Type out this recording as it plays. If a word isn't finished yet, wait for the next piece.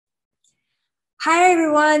Hi,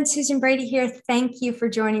 everyone. Susan Brady here. Thank you for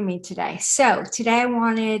joining me today. So, today I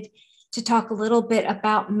wanted to talk a little bit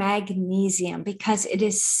about magnesium because it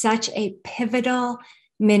is such a pivotal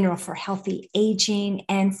mineral for healthy aging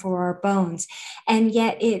and for our bones. And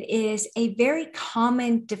yet, it is a very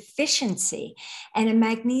common deficiency. And a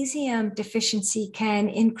magnesium deficiency can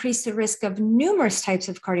increase the risk of numerous types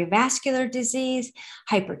of cardiovascular disease,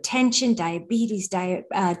 hypertension, diabetes,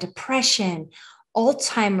 depression,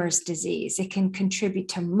 Alzheimer's disease. It can contribute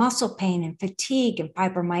to muscle pain and fatigue and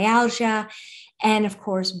fibromyalgia, and of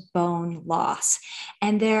course, bone loss.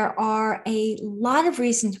 And there are a lot of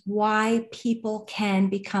reasons why people can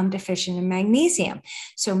become deficient in magnesium.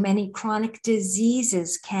 So many chronic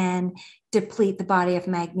diseases can deplete the body of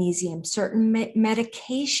magnesium. Certain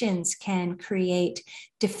medications can create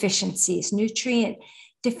deficiencies, nutrient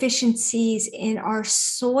deficiencies in our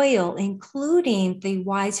soil, including the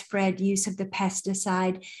widespread use of the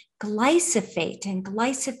pesticide glyphosate. And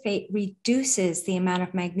glyphosate reduces the amount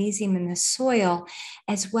of magnesium in the soil,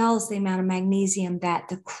 as well as the amount of magnesium that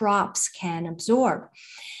the crops can absorb.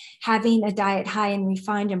 Having a diet high in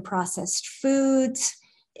refined and processed foods,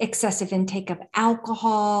 excessive intake of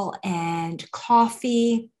alcohol and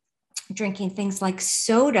coffee, drinking things like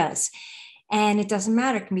sodas. And it doesn't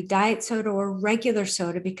matter, it can be diet soda or regular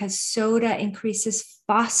soda because soda increases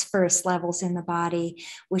phosphorus levels in the body,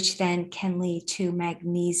 which then can lead to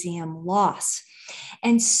magnesium loss.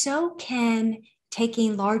 And so can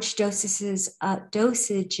taking large dosages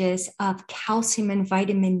of calcium and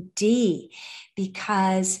vitamin D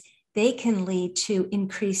because they can lead to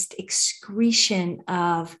increased excretion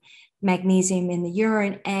of magnesium in the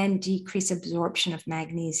urine and decreased absorption of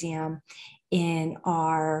magnesium in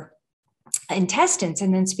our intestines.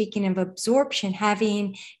 And then speaking of absorption,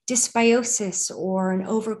 having dysbiosis or an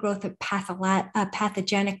overgrowth of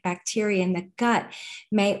pathogenic bacteria in the gut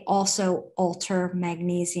may also alter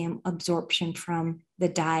magnesium absorption from the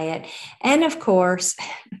diet. And of course,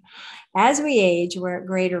 as we age, we're at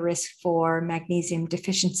greater risk for magnesium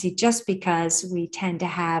deficiency just because we tend to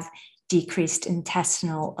have decreased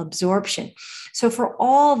intestinal absorption. So for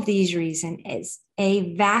all of these reasons,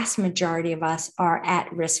 a vast majority of us are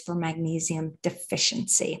at risk for magnesium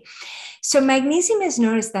deficiency. So magnesium is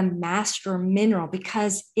known as the master mineral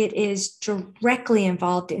because it is directly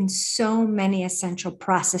involved in so many essential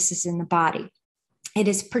processes in the body. It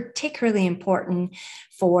is particularly important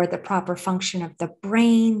for the proper function of the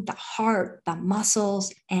brain, the heart, the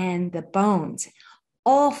muscles, and the bones.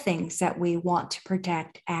 All things that we want to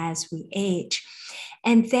protect as we age.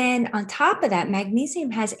 And then on top of that, magnesium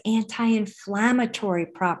has anti-inflammatory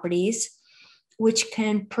properties, which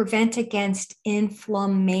can prevent against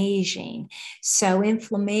inflammation. So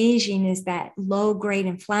inflammation is that low-grade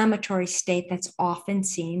inflammatory state that's often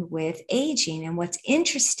seen with aging. And what's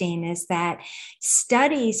interesting is that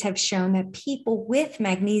studies have shown that people with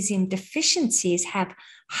magnesium deficiencies have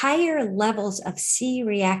higher levels of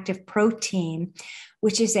C-reactive protein,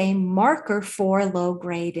 which is a marker for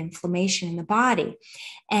low-grade inflammation in the body.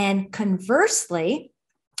 And conversely,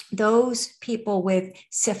 those people with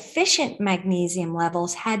sufficient magnesium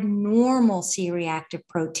levels had normal C-reactive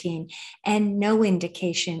protein and no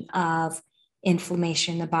indication of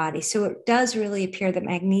inflammation in the body. So it does really appear that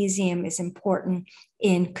magnesium is important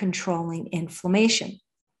in controlling inflammation.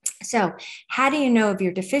 So how do you know if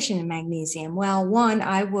you're deficient in magnesium? Well, one,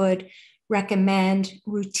 I would recommend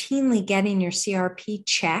routinely getting your CRP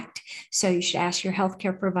checked. So you should ask your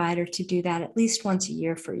healthcare provider to do that at least once a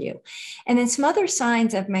year for you. And then some other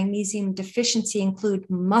signs of magnesium deficiency include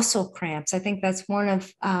muscle cramps. I think that's one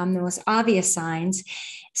of the most obvious signs.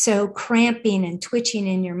 So cramping and twitching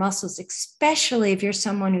in your muscles, especially if you're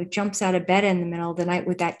someone who jumps out of bed in the middle of the night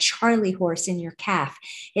with that Charlie horse in your calf,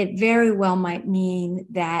 it very well might mean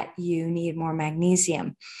that you need more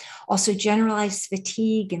magnesium. Also, generalized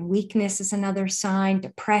fatigue and weakness is another sign.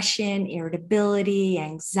 Depression, irritability,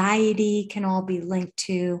 anxiety can all be linked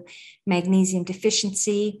to magnesium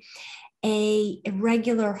deficiency. A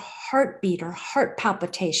irregular heartbeat or heart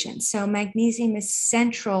palpitation. So magnesium is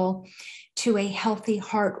central to a healthy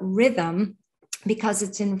heart rhythm because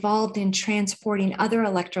it's involved in transporting other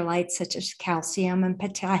electrolytes such as calcium and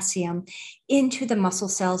potassium into the muscle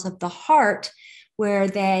cells of the heart, where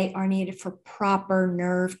they are needed for proper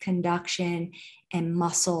nerve conduction and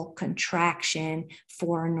muscle contraction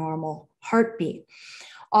for a normal heartbeat.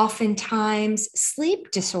 Oftentimes, sleep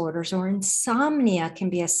disorders or insomnia can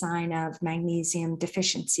be a sign of magnesium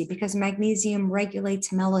deficiency because magnesium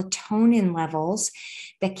regulates melatonin levels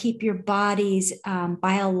that keep your body's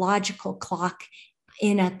biological clock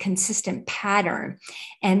in a consistent pattern.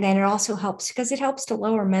 And then it also helps because it helps to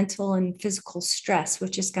lower mental and physical stress,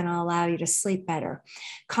 which is going to allow you to sleep better.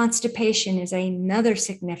 Constipation is another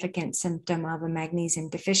significant symptom of a magnesium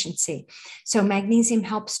deficiency. So magnesium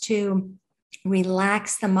helps to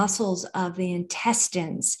relax the muscles of the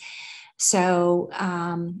intestines. So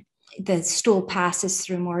the stool passes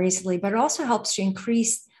through more easily, but it also helps to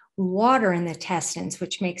increase water in the intestines,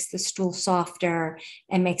 which makes the stool softer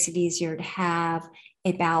and makes it easier to have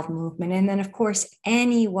a bowel movement. And then, of course,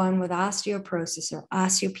 anyone with osteoporosis or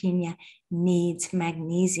osteopenia needs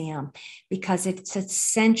magnesium because it's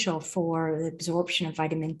essential for the absorption of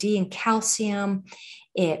vitamin D and calcium.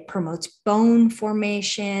 It promotes bone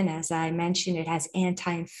formation. As I mentioned, it has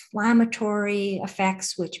anti-inflammatory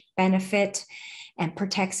effects, which benefit and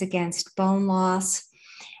protects against bone loss.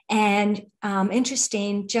 And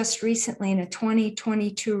interesting, just recently in a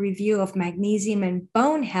 2022 review of magnesium and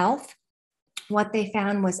bone health, what they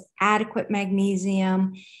found was adequate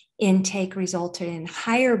magnesium intake resulted in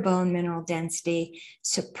higher bone mineral density,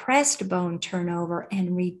 suppressed bone turnover,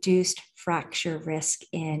 and reduced fracture risk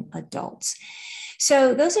in adults.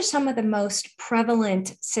 So those are some of the most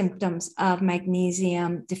prevalent symptoms of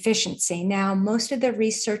magnesium deficiency. Now, most of the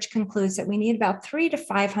research concludes that we need about 300 to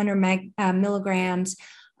 500 milligrams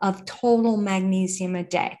of total magnesium a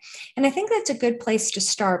day. And I think that's a good place to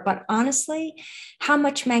start. But honestly, how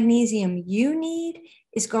much magnesium you need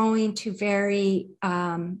is going to very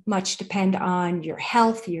much depend on your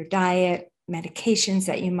health, your diet, medications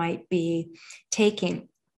that you might be taking.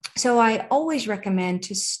 So I always recommend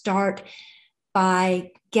to start by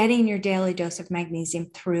getting your daily dose of magnesium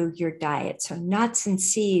through your diet. So nuts and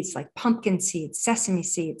seeds like pumpkin seeds, sesame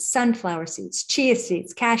seeds, sunflower seeds, chia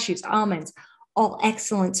seeds, cashews, almonds, all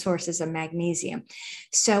excellent sources of magnesium.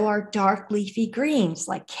 So are dark leafy greens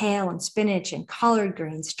like kale and spinach and collard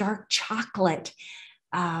greens. Dark chocolate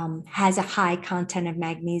has a high content of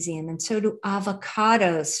magnesium, and so do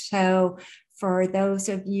avocados. So for those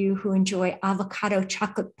of you who enjoy avocado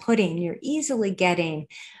chocolate pudding, you're easily getting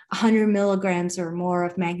 100 milligrams or more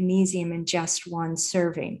of magnesium in just one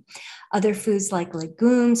serving. Other foods like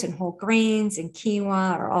legumes and whole grains and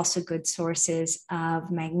quinoa are also good sources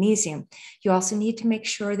of magnesium. You also need to make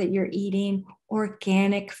sure that you're eating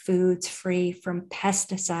organic foods free from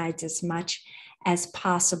pesticides as much as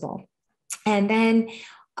possible. And then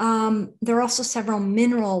there are also several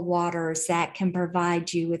mineral waters that can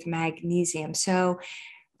provide you with magnesium. So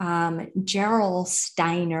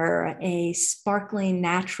Gerolsteiner, a sparkling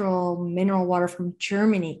natural mineral water from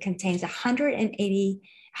Germany, contains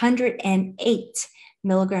 108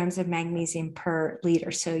 milligrams of magnesium per liter.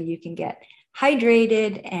 So you can get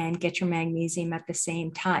hydrated and get your magnesium at the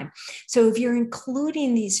same time. So if you're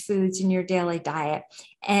including these foods in your daily diet,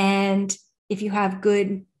 and if you have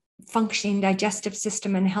good functioning digestive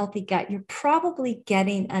system and healthy gut, you're probably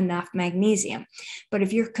getting enough magnesium. But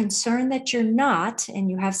if you're concerned that you're not,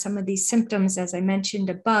 and you have some of these symptoms, as I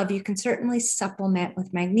mentioned above, you can certainly supplement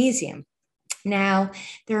with magnesium. Now,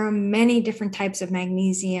 there are many different types of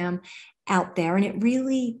magnesium out there, and it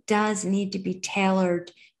really does need to be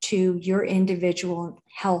tailored to your individual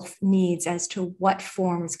health needs as to what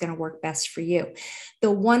form is going to work best for you. The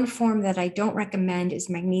one form that I don't recommend is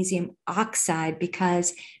magnesium oxide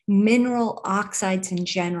because mineral oxides in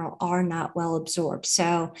general are not well absorbed.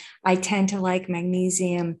 So I tend to like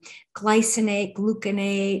magnesium glycinate,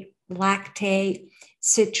 gluconate, lactate,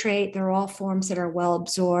 citrate. They're all forms that are well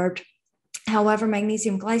absorbed. However,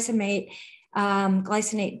 magnesium glycinate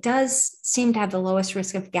does seem to have the lowest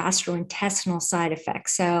risk of gastrointestinal side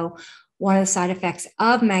effects. So one of the side effects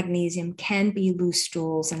of magnesium can be loose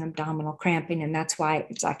stools and abdominal cramping, and that's why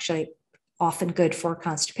it's actually often good for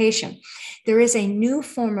constipation. There is a new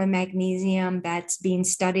form of magnesium that's being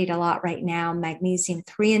studied a lot right now, magnesium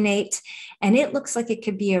threonate, and it looks like it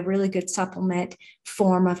could be a really good supplement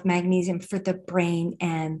form of magnesium for the brain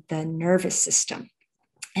and the nervous system.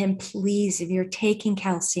 And please, if you're taking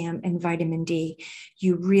calcium and vitamin D,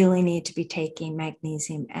 you really need to be taking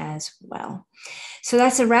magnesium as well. So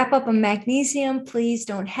that's a wrap up on magnesium. Please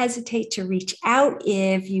don't hesitate to reach out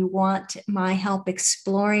if you want my help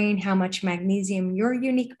exploring how much magnesium your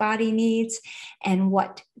unique body needs and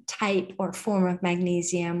what type or form of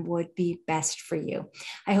magnesium would be best for you.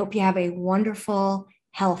 I hope you have a wonderful,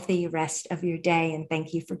 healthy rest of your day, and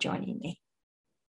thank you for joining me.